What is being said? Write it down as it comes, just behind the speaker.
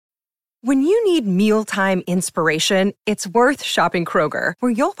When you need mealtime inspiration, it's worth shopping Kroger,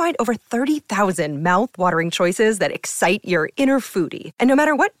 where you'll find over 30,000 mouth-watering choices that excite your inner foodie. And no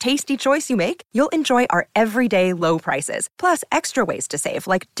matter what tasty choice you make, you'll enjoy our everyday low prices, plus extra ways to save,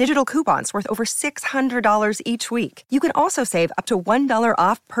 like digital coupons worth over $600 each week. You can also save up to $1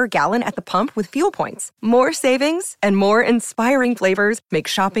 off per gallon at the pump with fuel points. More savings and more inspiring flavors make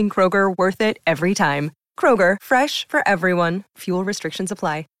shopping Kroger worth it every time. Kroger, fresh for everyone. Fuel restrictions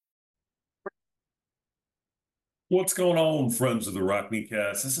apply. What's going on, friends of the Rock Me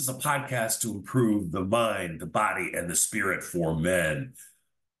Cast? This is a podcast to improve the mind, the body, and the spirit for men.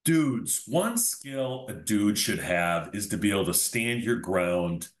 Dudes, one skill a dude should have is to be able to stand your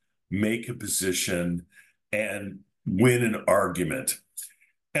ground, make a position, and win an argument.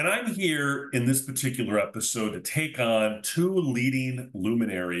 And I'm here in this particular episode to take on two leading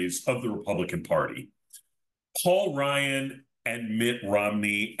luminaries of the Republican Party, Paul Ryan and Mitt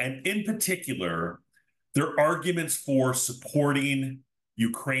Romney, and in particular, their arguments for supporting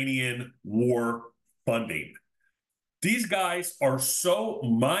Ukrainian war funding. These guys are so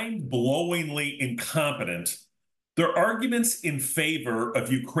mind-blowingly incompetent. Their arguments in favor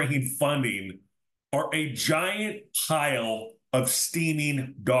of Ukraine funding are a giant pile of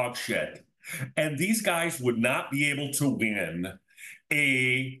steaming dog shit. And these guys would not be able to win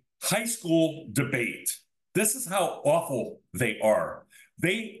a high school debate. This is how awful they are.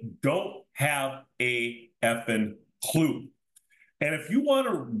 They don't have a effing clue. And if you want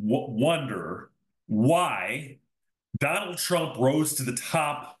to wonder why Donald Trump rose to the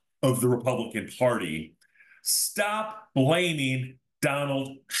top of the Republican Party, stop blaming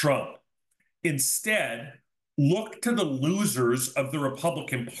Donald Trump. Instead, look to the losers of the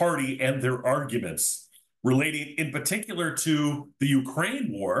Republican Party and their arguments relating in particular to the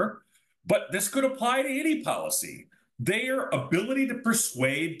Ukraine war, but this could apply to any policy. Their ability to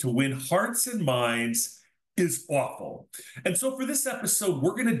persuade, to win hearts and minds is awful. And so for this episode,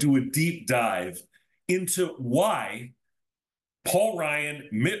 we're going to do a deep dive into why Paul Ryan,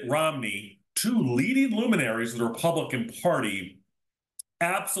 Mitt Romney, two leading luminaries of the Republican Party,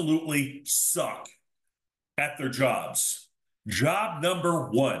 absolutely suck at their jobs. Job number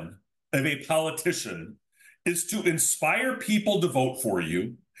one of a politician is to inspire people to vote for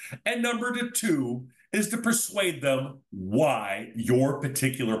you. And number two is to persuade them why your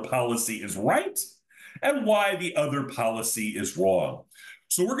particular policy is right and why the other policy is wrong.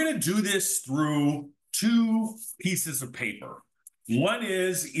 So we're going to do this through two pieces of paper. One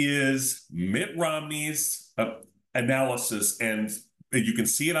is Mitt Romney's analysis, and you can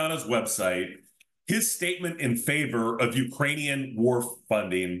see it on his website, his statement in favor of Ukrainian war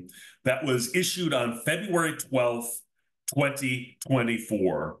funding that was issued on February 12th,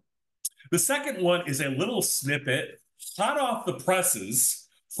 2024. The second one is a little snippet, hot off the presses,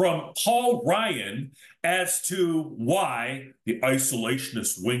 from Paul Ryan as to why the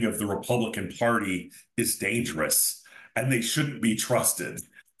isolationist wing of the Republican Party is dangerous and they shouldn't be trusted.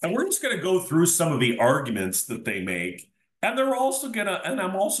 And we're just going to go through some of the arguments that they make. And I'm also going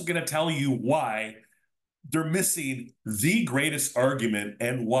to tell you why they're missing the greatest argument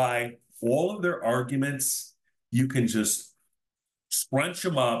and why all of their arguments, you can just scrunch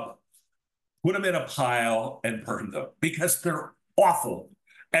them up, put them in a pile, and burn them because they're awful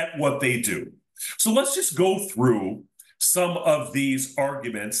at what they do. So let's just go through some of these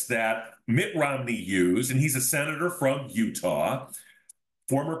arguments that Mitt Romney used, and he's a senator from Utah,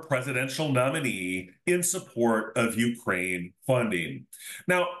 former presidential nominee in support of Ukraine funding.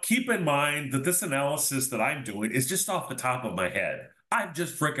 Now, keep in mind that this analysis that I'm doing is just off the top of my head. I've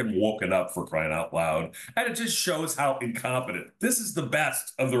just freaking woken up, for crying out loud. And it just shows how incompetent. This is the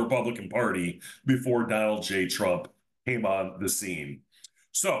best of the Republican Party before Donald J. Trump came on the scene.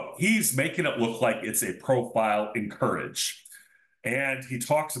 So he's making it look like it's a profile in courage. And he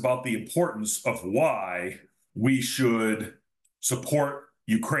talks about the importance of why we should support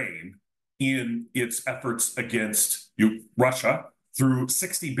Ukraine in its efforts against Russia through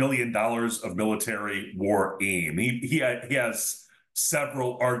 $60 billion of military war aid. He has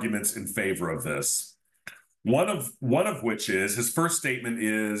several arguments in favor of this. One of which is, his first statement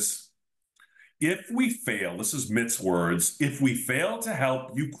is, if we fail, this is Mitt's words, if we fail to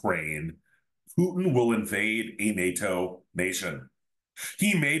help Ukraine, Putin will invade a NATO nation.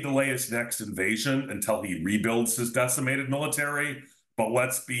 He may delay his next invasion until he rebuilds his decimated military, but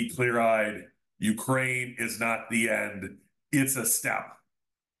let's be clear-eyed, Ukraine is not the end, it's a step.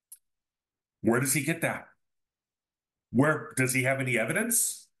 Where does he get that? Where does he have any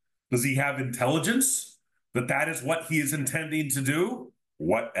evidence? Does he have intelligence that that is what he is intending to do?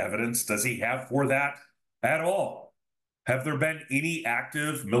 What evidence does he have for that at all? Have there been any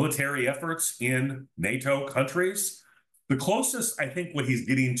active military efforts in NATO countries? The closest I think what he's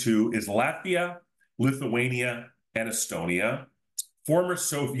getting to is Latvia, Lithuania, and Estonia, former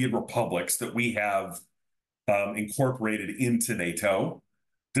Soviet republics that we have incorporated into NATO.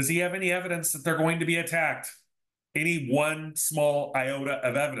 Does he have any evidence that they're going to be attacked? Any one small iota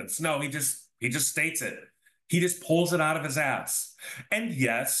of evidence? No, he just states it. He just pulls it out of his ass. And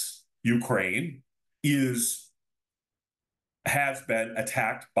yes, Ukraine is has been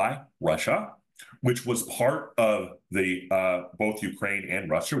attacked by Russia, which was part of the both Ukraine and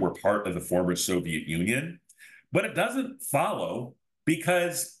Russia were part of the former Soviet Union. But it doesn't follow,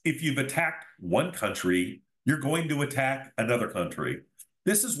 because if you've attacked one country, you're going to attack another country.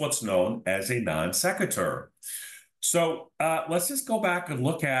 This is what's known as a non sequitur. So let's just go back and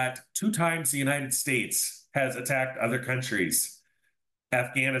look at two times the United States has attacked other countries.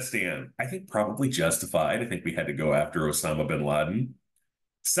 Afghanistan, I think probably justified. I think we had to go after Osama bin Laden.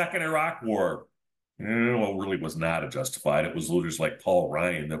 Second Iraq War, well, really was not a justified. It was leaders like Paul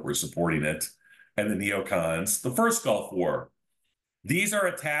Ryan that were supporting it, and the neocons. The first Gulf War, these are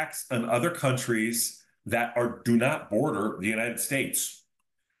attacks on other countries that do not border the United States.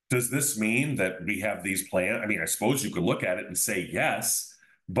 Does this mean that we have these plans? I mean, I suppose you could look at it and say yes,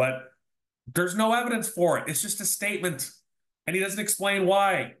 but there's no evidence for it. It's just a statement. And he doesn't explain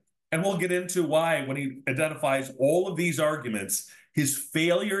why. And we'll get into why when he identifies all of these arguments. His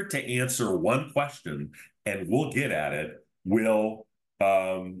failure to answer one question, and we'll get at it, will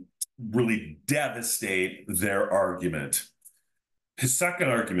really devastate their argument. His second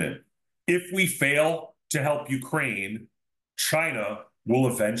argument, if we fail to help Ukraine, China will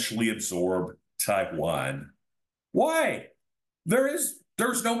eventually absorb Taiwan. Why? There's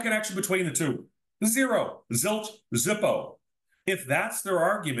no connection between the two. Zero, zilch, zippo. If that's their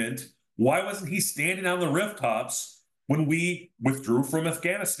argument, why wasn't he standing on the rooftops when we withdrew from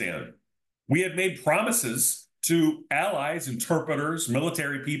Afghanistan? We had made promises to allies, interpreters,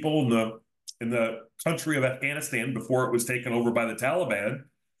 military people in the country of Afghanistan before it was taken over by the Taliban.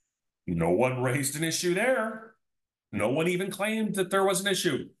 No one raised an issue there. No one even claimed that there was an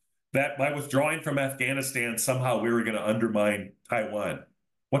issue, that by withdrawing from Afghanistan, somehow we were going to undermine Taiwan.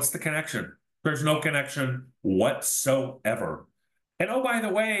 What's the connection? There's no connection whatsoever. And oh, by the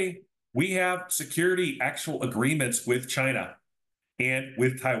way, we have security actual agreements with China and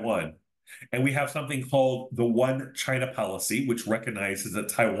with Taiwan. And we have something called the One China policy, which recognizes that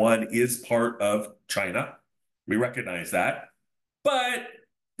Taiwan is part of China. We recognize that. But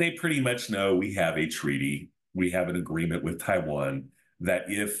they pretty much know we have a treaty. We have an agreement with Taiwan that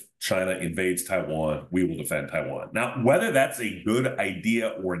if China invades Taiwan, we will defend Taiwan. Now, whether that's a good idea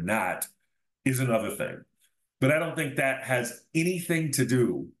or not is another thing. But I don't think that has anything to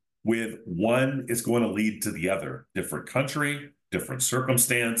do with one is going to lead to the other. Different country, different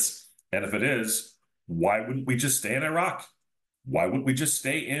circumstance. And if it is, why wouldn't we just stay in Iraq? Why wouldn't we just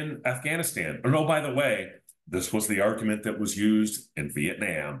stay in Afghanistan? And oh, by the way, this was the argument that was used in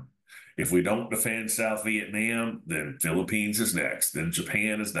Vietnam. If we don't defend South Vietnam, then Philippines is next, then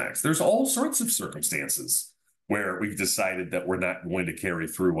Japan is next. There's all sorts of circumstances where we've decided that we're not going to carry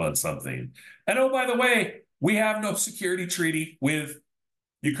through on something. And oh, by the way, we have no security treaty with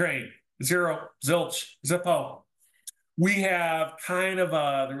Ukraine. Zero, zilch, zippo. We have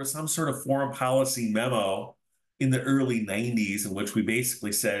there was some sort of foreign policy memo in the early 90s in which we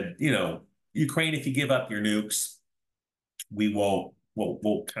basically said, Ukraine, if you give up your nukes, we'll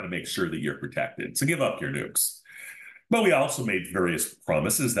kind of make sure that you're protected. So give up your nukes. But we also made various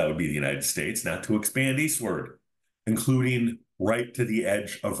promises, that would be the United States, not to expand eastward, including right to the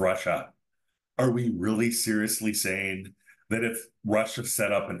edge of Russia. Are we really seriously saying that if Russia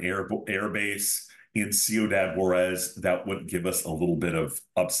set up an air base in Ciudad Juarez, that would give us a little bit of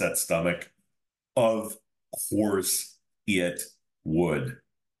upset stomach? Of course it would.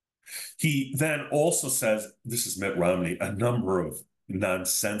 He then also says, this is Mitt Romney, a number of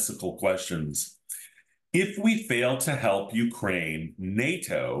nonsensical questions. If we fail to help Ukraine,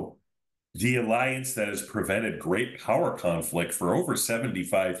 NATO, the alliance that has prevented great power conflict for over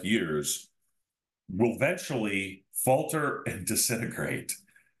 75 years, will eventually falter and disintegrate.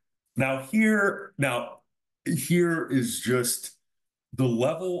 Now here is just the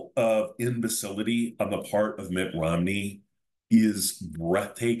level of imbecility on the part of Mitt Romney is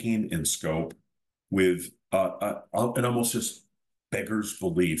breathtaking in scope, with an almost just beggars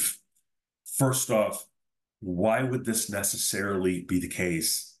belief. First off, why would this necessarily be the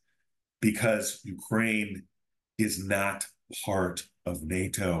case? Because Ukraine is not part of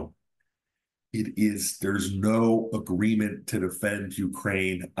NATO. There's no agreement to defend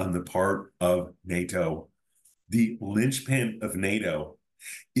Ukraine on the part of NATO. The linchpin of NATO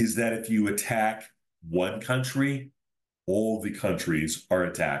is that if you attack one country, all the countries are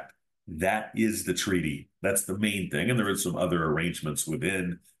attacked. That is the treaty. That's the main thing. And there are some other arrangements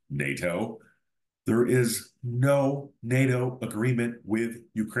within NATO. There is no NATO agreement with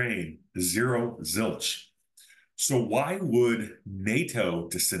Ukraine, zero zilch. So why would NATO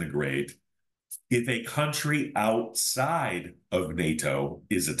disintegrate if a country outside of NATO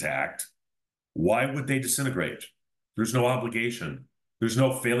is attacked? Why would they disintegrate? There's no obligation. There's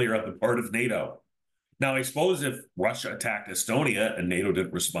no failure on the part of NATO. Now, I suppose if Russia attacked Estonia and NATO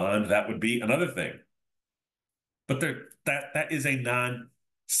didn't respond, that would be another thing. But that is a non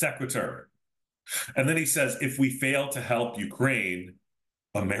sequitur. And then he says, if we fail to help Ukraine,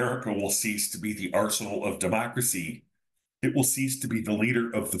 America will cease to be the arsenal of democracy. It will cease to be the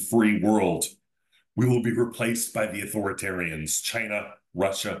leader of the free world. We will be replaced by the authoritarians, China,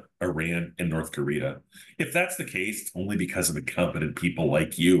 Russia, Iran, and North Korea. If that's the case, it's only because of incompetent people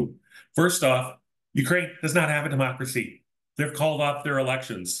like you. First off, Ukraine does not have a democracy. They've called off their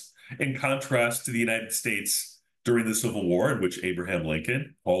elections, in contrast to the United States during the Civil War, in which Abraham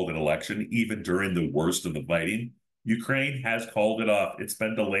Lincoln called an election, even during the worst of the fighting. Ukraine has called it off. It's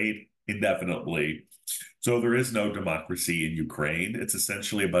been delayed indefinitely. So there is no democracy in Ukraine. It's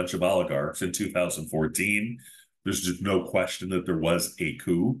essentially a bunch of oligarchs. In 2014, there's just no question that there was a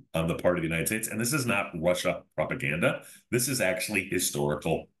coup on the part of the United States. And this is not Russia propaganda. This is actually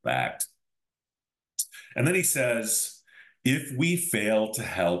historical fact. And then he says, if we fail to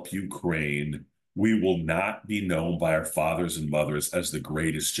help Ukraine, we will not be known by our fathers and mothers as the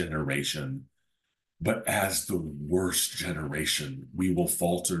greatest generation, but as the worst generation. We will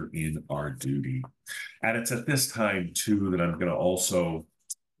falter in our duty. And it's at this time, too, that I'm going to also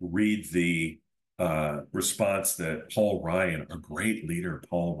read the response that Paul Ryan, a great leader,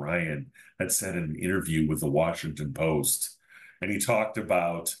 Paul Ryan, had said in an interview with the Washington Post. And he talked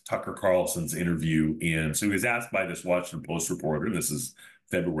about Tucker Carlson's interview so he was asked by this Washington Post reporter, this is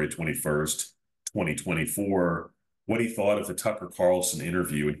February 21st, 2024, what he thought of the Tucker Carlson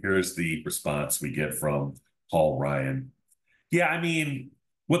interview. And here's the response we get from Paul Ryan. Yeah, I mean,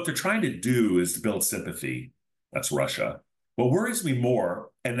 what they're trying to do is to build sympathy. That's Russia. What worries me more,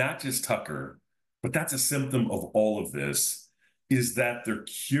 and not just Tucker, but that's a symptom of all of this, is that they're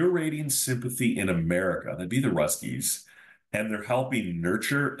curating sympathy in America. That'd be the Ruskies. And they're helping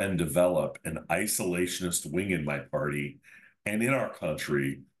nurture and develop an isolationist wing in my party and in our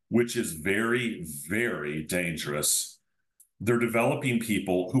country, which is very, very dangerous. They're developing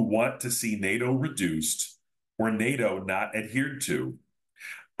people who want to see NATO reduced or NATO not adhered to.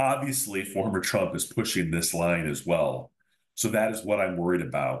 Obviously, former Trump is pushing this line as well. So that is what I'm worried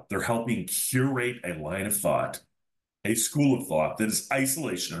about. They're helping curate a line of thought, a school of thought that is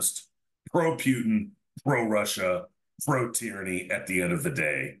isolationist, pro-Putin, pro-Russia, pro-tyranny at the end of the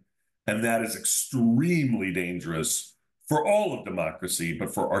day. And that is extremely dangerous for all of democracy,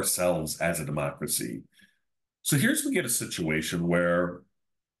 but for ourselves as a democracy. So here's we get a situation where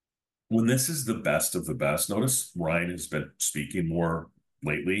when this is the best of the best, notice Ryan has been speaking more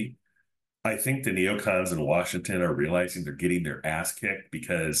lately. I think the neocons in Washington are realizing they're getting their ass kicked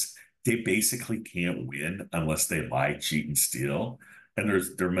because they basically can't win unless they lie, cheat, and steal. And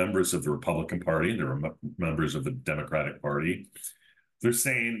they're members of the Republican Party and they're members of the Democratic Party. They're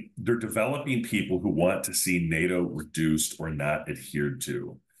saying they're developing people who want to see NATO reduced or not adhered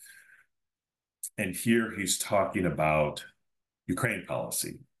to. And here he's talking about Ukraine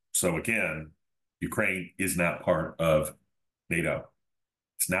policy. So again, Ukraine is not part of NATO.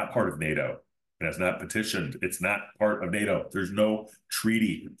 It's not part of NATO. It has not petitioned. It's not part of NATO. There's no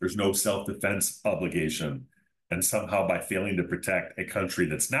treaty. There's no self-defense obligation. And somehow by failing to protect a country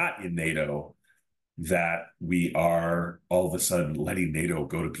that's not in NATO, that we are all of a sudden letting NATO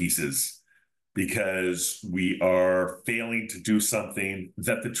go to pieces because we are failing to do something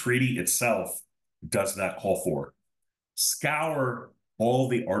that the treaty itself does not call for. Scour all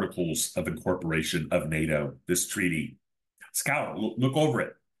the articles of incorporation of NATO, this treaty. Scour, look over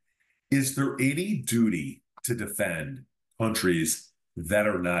it. Is there any duty to defend countries that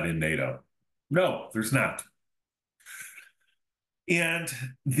are not in NATO? No, there's not. And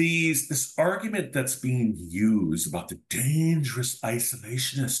this argument that's being used about the dangerous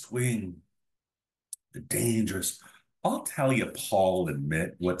isolationist wing, I'll tell you, Paul and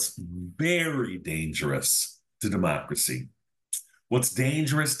Mitt, what's very dangerous to democracy, what's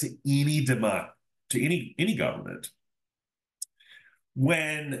dangerous to any government.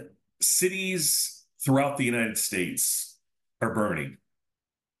 When cities throughout the United States are burning,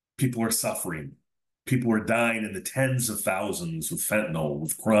 people are suffering, people are dying in the tens of thousands with fentanyl,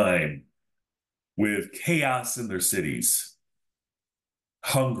 with crime, with chaos in their cities,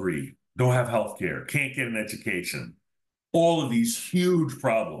 hungry, don't have health care, can't get an education, all of these huge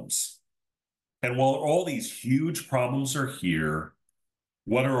problems. And while all these huge problems are here,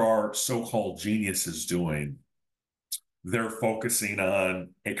 what are our so-called geniuses doing? They're focusing on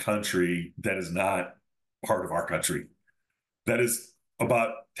a country that is not part of our country, that is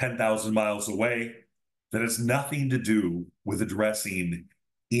about 10,000 miles away, that has nothing to do with addressing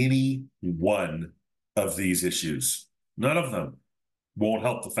any one of these issues. None of them. Won't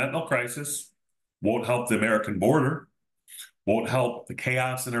help the fentanyl crisis, won't help the American border, won't help the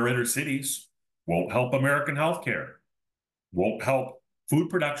chaos in our inner cities, won't help American healthcare, won't help food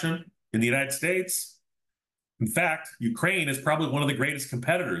production in the United States. In fact, Ukraine is probably one of the greatest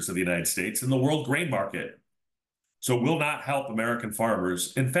competitors of the United States in the world grain market. So will not help American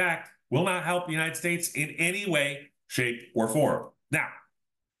farmers. In fact, will not help the United States in any way, shape, or form. Now,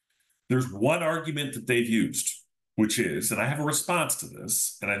 there's one argument that they've used, which is, and I have a response to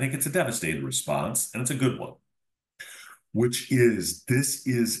this, and I think it's a devastating response, and it's a good one, which is this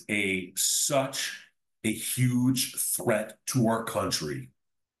is such a huge threat to our country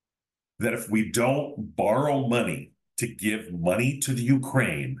that if we don't borrow money to give money to the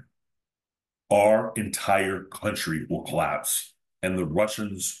Ukraine, our entire country will collapse and the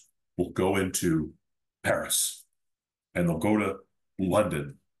Russians will go into Paris and they'll go to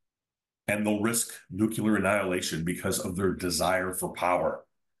London and they'll risk nuclear annihilation because of their desire for power.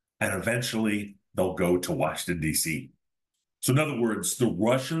 And eventually they'll go to Washington, D.C. So in other words, the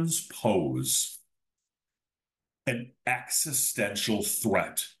Russians pose an existential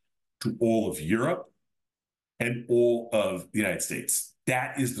threat to all of Europe and all of the United States.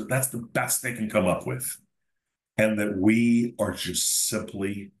 That's the best they can come up with. And that we are just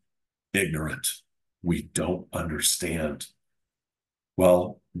simply ignorant. We don't understand.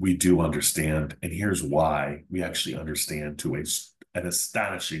 Well, we do understand. And here's why we actually understand to an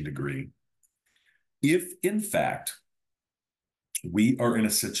astonishing degree. If, in fact, we are in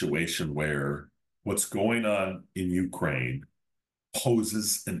a situation where what's going on in Ukraine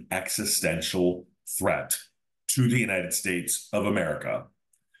poses an existential threat to the United States of America,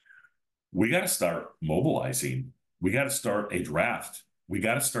 we got to start mobilizing. We got to start a draft. We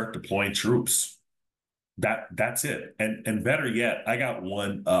got to start deploying troops. That's it. And better yet, I got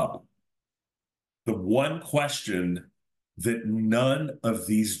one up. The one question that none of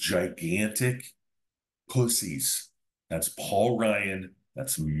these gigantic pussies, that's Paul Ryan,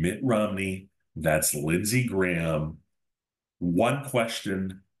 that's Mitt Romney, that's Lindsey Graham, one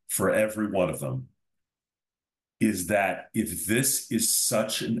question for every one of them is that if this is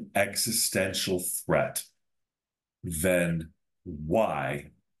such an existential threat, then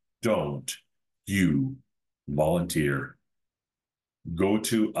why don't you volunteer? Go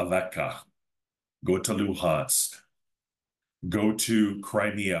to Aveka, go to Luhansk, go to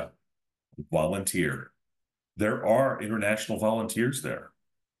Crimea, volunteer. There are international volunteers there,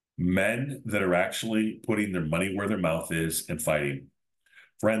 men that are actually putting their money where their mouth is and fighting.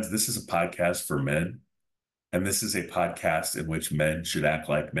 Friends, this is a podcast for men. And this is a podcast in which men should act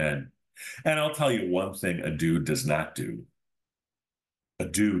like men. And I'll tell you one thing a dude does not do. A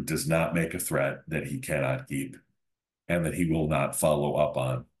dude does not make a threat that he cannot keep and that he will not follow up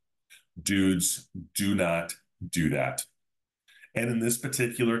on. Dudes do not do that. And in this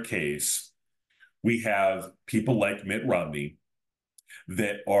particular case, we have people like Mitt Romney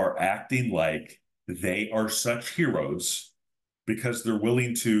that are acting like they are such heroes because they're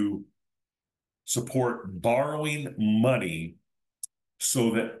willing to support borrowing money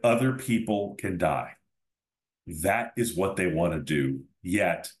so that other people can die. That is what they want to do.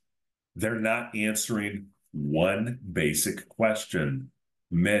 Yet they're not answering one basic question.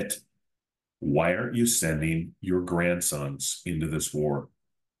 Mitt, why aren't you sending your grandsons into this war?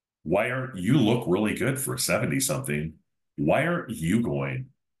 Why aren't you look really good for 70-something? Why aren't you going?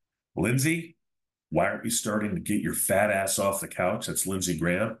 Lindsey, why aren't you starting to get your fat ass off the couch? That's Lindsey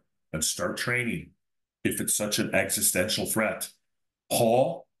Graham. And start training if it's such an existential threat.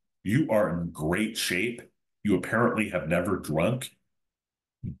 Paul, you are in great shape. You apparently have never drunk.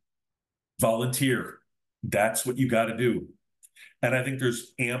 Volunteer. That's what you got to do. And I think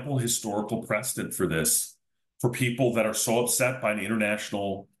there's ample historical precedent for this, for people that are so upset by an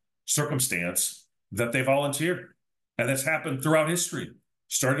international circumstance that they volunteer. And that's happened throughout history,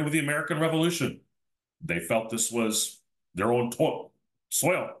 starting with the American Revolution. They felt this was their own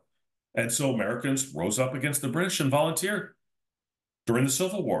soil. And so Americans rose up against the British and volunteered. During the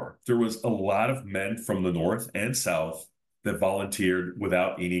Civil War, there was a lot of men from the North and South that volunteered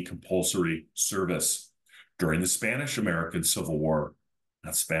without any compulsory service. During the Spanish-American Civil War,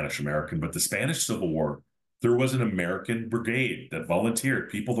 not Spanish American, but the Spanish Civil War, there was an American brigade that volunteered,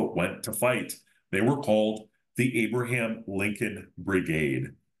 people that went to fight. They were called the Abraham Lincoln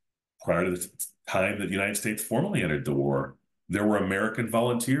Brigade. Prior to the time that the United States formally entered the war, there were American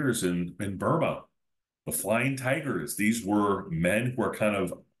volunteers in Burma, the Flying Tigers. These were men who were kind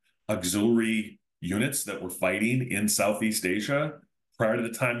of auxiliary units that were fighting in Southeast Asia prior to the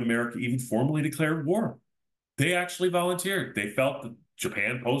time America even formally declared war. They actually volunteered. They felt that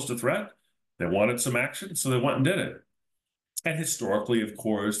Japan posed a threat. They wanted some action, so they went and did it. And historically, of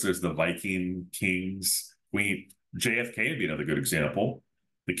course, there's the Viking kings. JFK would be another good example.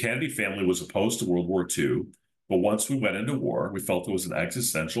 The Kennedy family was opposed to World War II, but once we went into war, we felt it was an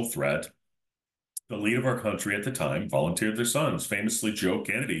existential threat. The leader of our country at the time volunteered their sons. Famously, Joe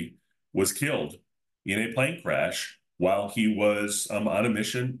Kennedy was killed in a plane crash while he was on a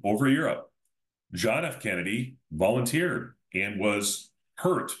mission over Europe. John F. Kennedy volunteered and was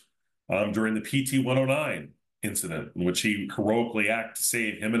hurt during the PT 109 incident, in which he heroically acted to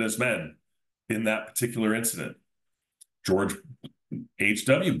save him and his men in that particular incident. George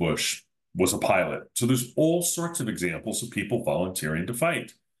H.W. Bush was a pilot. So there's all sorts of examples of people volunteering to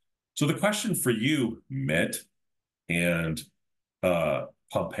fight. So the question for you, Mitt and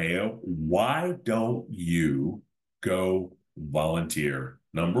Pompeo, why don't you go volunteer?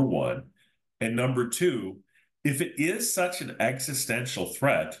 Number one. And number two, if it is such an existential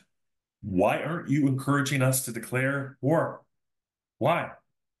threat, why aren't you encouraging us to declare war? Why?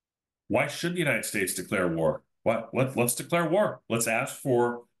 Why should the United States declare war? Let's declare war. Let's ask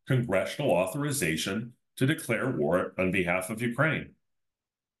for congressional authorization to declare war on behalf of Ukraine.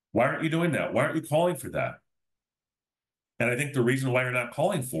 Why aren't you doing that? Why aren't you calling for that? And I think the reason why you're not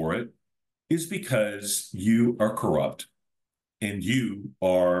calling for it is because you are corrupt and you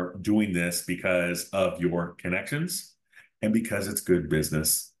are doing this because of your connections and because it's good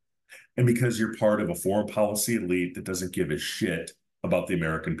business and because you're part of a foreign policy elite that doesn't give a shit about the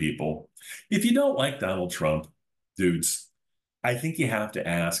American people. If you don't like Donald Trump, dudes, I think you have to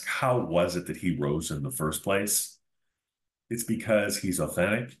ask, how was it that he rose in the first place? It's because he's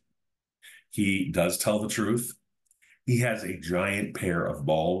authentic. He does tell the truth. He has a giant pair of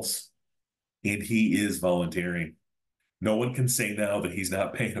balls, and he is volunteering. No one can say now that he's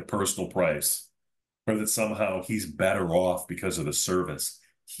not paying a personal price or that somehow he's better off because of the service.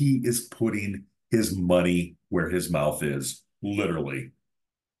 He is putting his money where his mouth is, literally.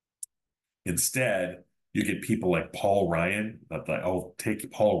 Instead, you get people like Paul Ryan, I'll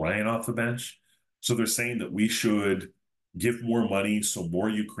take Paul Ryan off the bench. So they're saying that we should give more money so more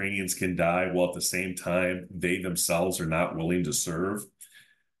Ukrainians can die, while at the same time they themselves are not willing to serve.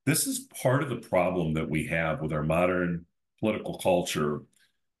 This is part of the problem that we have with our modern political culture.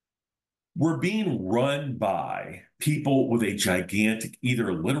 We're being run by people with a gigantic, either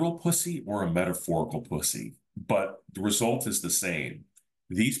a literal pussy or a metaphorical pussy, but the result is the same.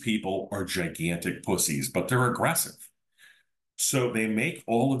 These people are gigantic pussies, but they're aggressive. So they make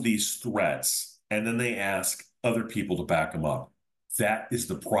all of these threats and then they ask other people to back them up. That is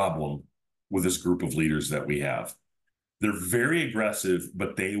the problem with this group of leaders that we have. They're very aggressive,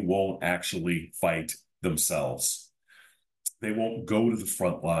 but they won't actually fight themselves. They won't go to the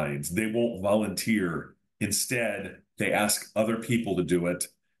front lines. They won't volunteer. Instead, they ask other people to do it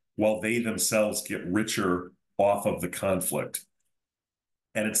while they themselves get richer off of the conflict.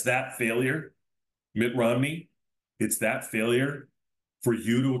 And it's that failure, Mitt Romney, it's that failure for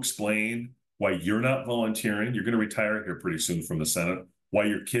you to explain why you're not volunteering. You're going to retire here pretty soon from the Senate. Why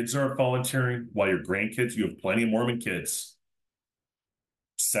your kids aren't volunteering, why your grandkids, you have plenty of Mormon kids.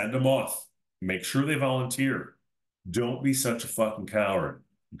 Send them off. Make sure they volunteer. Don't be such a fucking coward.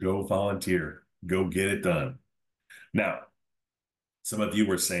 Go volunteer. Go get it done. Now, some of you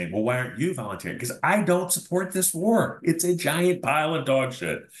were saying, well, why aren't you volunteering? Because I don't support this war. It's a giant pile of dog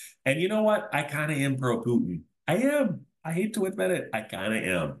shit. And you know what? I kind of am pro-Putin. I am. I hate to admit it. I kind of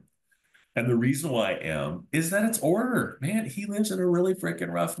am. And the reason why I am is that it's order. Man, he lives in a really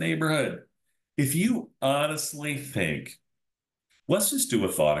freaking rough neighborhood. If you honestly think, let's just do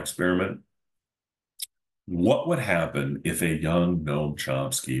a thought experiment. What would happen if a young Noam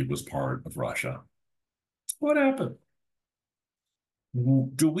Chomsky was part of Russia? What happened?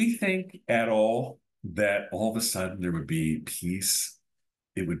 Do we think at all that all of a sudden there would be peace?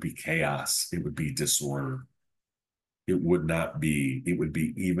 It would be chaos. It would be disorder. It would not be, it would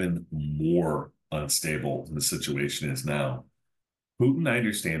be even more unstable than the situation is now. Putin, I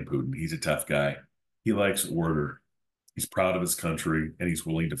understand Putin. He's a tough guy. He likes order. He's proud of his country and he's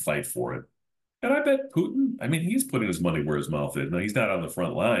willing to fight for it. And I bet Putin, I mean, he's putting his money where his mouth is. Now, he's not on the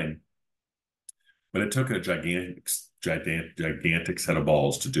front line, but it took a gigantic gigantic set of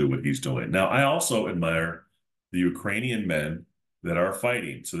balls to do what he's doing. Now, I also admire the Ukrainian men that are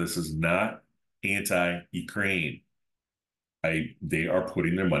fighting. So this is not anti-Ukraine. They are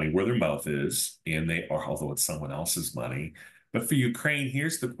putting their money where their mouth is, and they are, although it's someone else's money. But for Ukraine,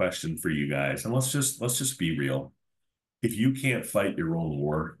 here's the question for you guys, and let's just be real. If you can't fight your own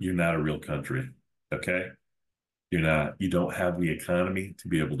war, you're not a real country. Okay? You're not, you don't have the economy to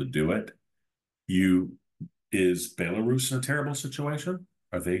be able to do it. You Is Belarus in a terrible situation?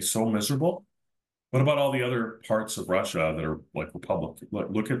 Are they so miserable? What about all the other parts of Russia that are like republic?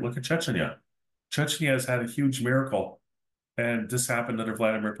 Look at Chechnya. Chechnya has had a huge miracle, and this happened under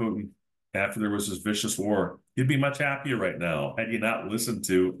Vladimir Putin after there was this vicious war. You'd be much happier right now had you not listened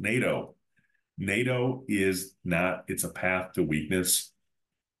to NATO. NATO is not, it's a path to weakness,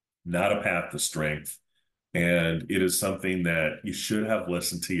 not a path to strength. And it is something that you should have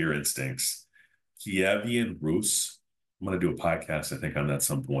listened to your instincts. Kievian Rus, I'm going to do a podcast, I think, on that at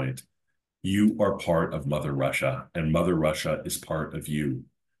some point. You are part of Mother Russia, and Mother Russia is part of you.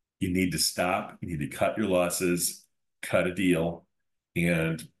 You need to stop. You need to cut your losses, cut a deal,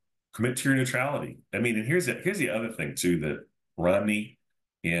 and commit to your neutrality. I mean, and here's the other thing, too, that Romney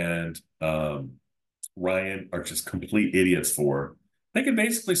and Ryan are just complete idiots for. They can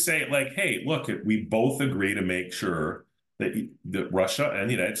basically say, like, hey, look, we both agree to make sure that Russia and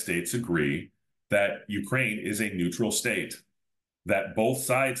the United States agree that Ukraine is a neutral state, that both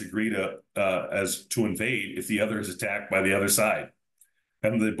sides agree to as to invade if the other is attacked by the other side.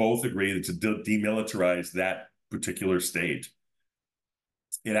 And they both agree to demilitarize that particular state.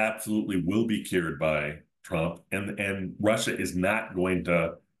 It absolutely will be cured by Trump, and Russia is not going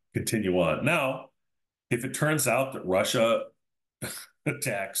to continue on. Now, if it turns out that Russia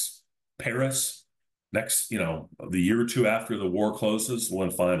attacks Paris next, the year or two after the war closes, well,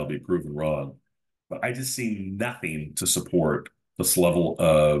 fine, I'll be proven wrong. But I just see nothing to support this level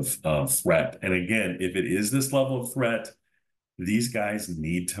of threat. And again, if it is this level of threat, these guys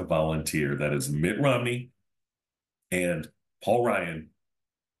need to volunteer. That is Mitt Romney and Paul Ryan.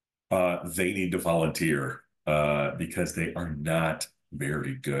 They need to volunteer because they are not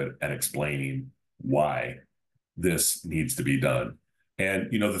very good at explaining why this needs to be done. And,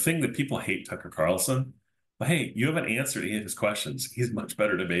 the thing that people hate Tucker Carlson, but hey, you haven't answered any of his questions. He's a much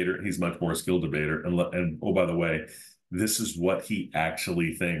better debater. He's a much more skilled debater. And oh, by the way, this is what he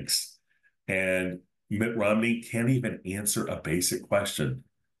actually thinks. And Mitt Romney can't even answer a basic question,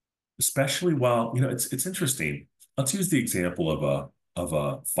 especially while, it's interesting. Let's use the example of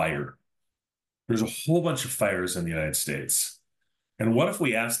a fire. There's a whole bunch of fires in the United States. And what if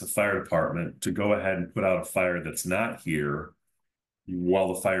we ask the fire department to go ahead and put out a fire that's not here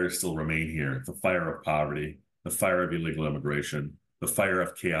while the fires still remain here? The fire of poverty, the fire of illegal immigration, the fire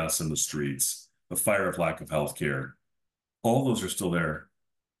of chaos in the streets, the fire of lack of health care. All those are still there.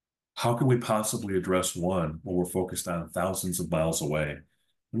 How can we possibly address one when we're focused on thousands of miles away?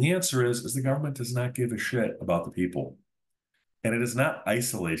 And the answer is the government does not give a shit about the people. And it is not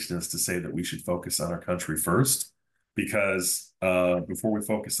isolationist to say that we should focus on our country first, because before we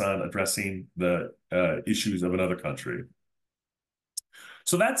focus on addressing the issues of another country.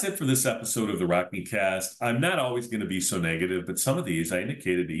 So that's it for this episode of the Rock Me Cast. I'm not always going to be so negative, but some of these I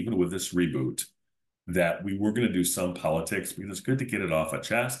indicated, even with this reboot, that we were going to do some politics because it's good to get it off our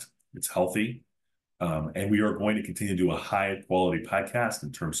chest. It's healthy. And we are going to continue to do a high quality podcast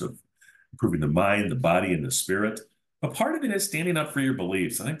in terms of improving the mind, the body, and the spirit. But part of it is standing up for your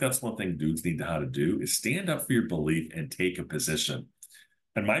beliefs. I think that's one thing dudes need to how to do is stand up for your belief and take a position.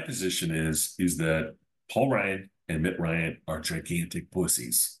 And my position is that Paul Ryan and Mitt Ryan are gigantic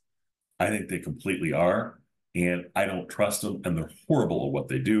pussies. I think they completely are. And I don't trust them. And they're horrible at what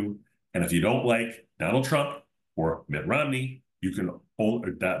they do. And if you don't like Donald Trump or Mitt Romney,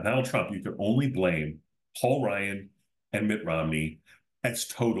 Donald Trump, you can only blame Paul Ryan and Mitt Romney as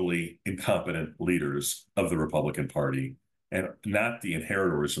totally incompetent leaders of the Republican Party, and not the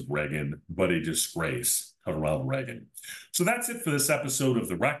inheritors of Reagan, but a disgrace of Ronald Reagan. So that's it for this episode of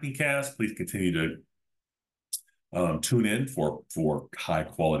the Rock Me Cast. Please continue to tune in for high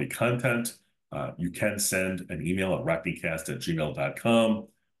quality content. You can send an email at rockmecast@gmail.com.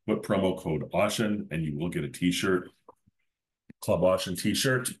 Put promo code Austin, and you will get a t-shirt, Club Austin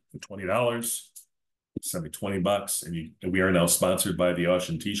t-shirt for $20. Send me $20, and we are now sponsored by the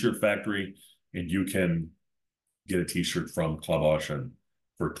Austin T-shirt Factory, and you can get a t-shirt from Club Austin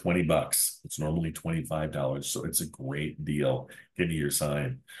for $20. It's normally $25, so it's a great deal. Give me your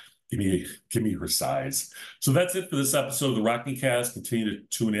sign. Give me your size. So that's it for this episode of the Rock Me Cast. Continue to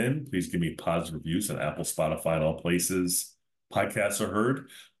tune in. Please give me positive reviews on Apple, Spotify, and all places podcasts are heard.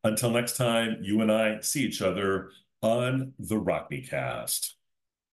 Until next time, you and I see each other on the Rockney Cast.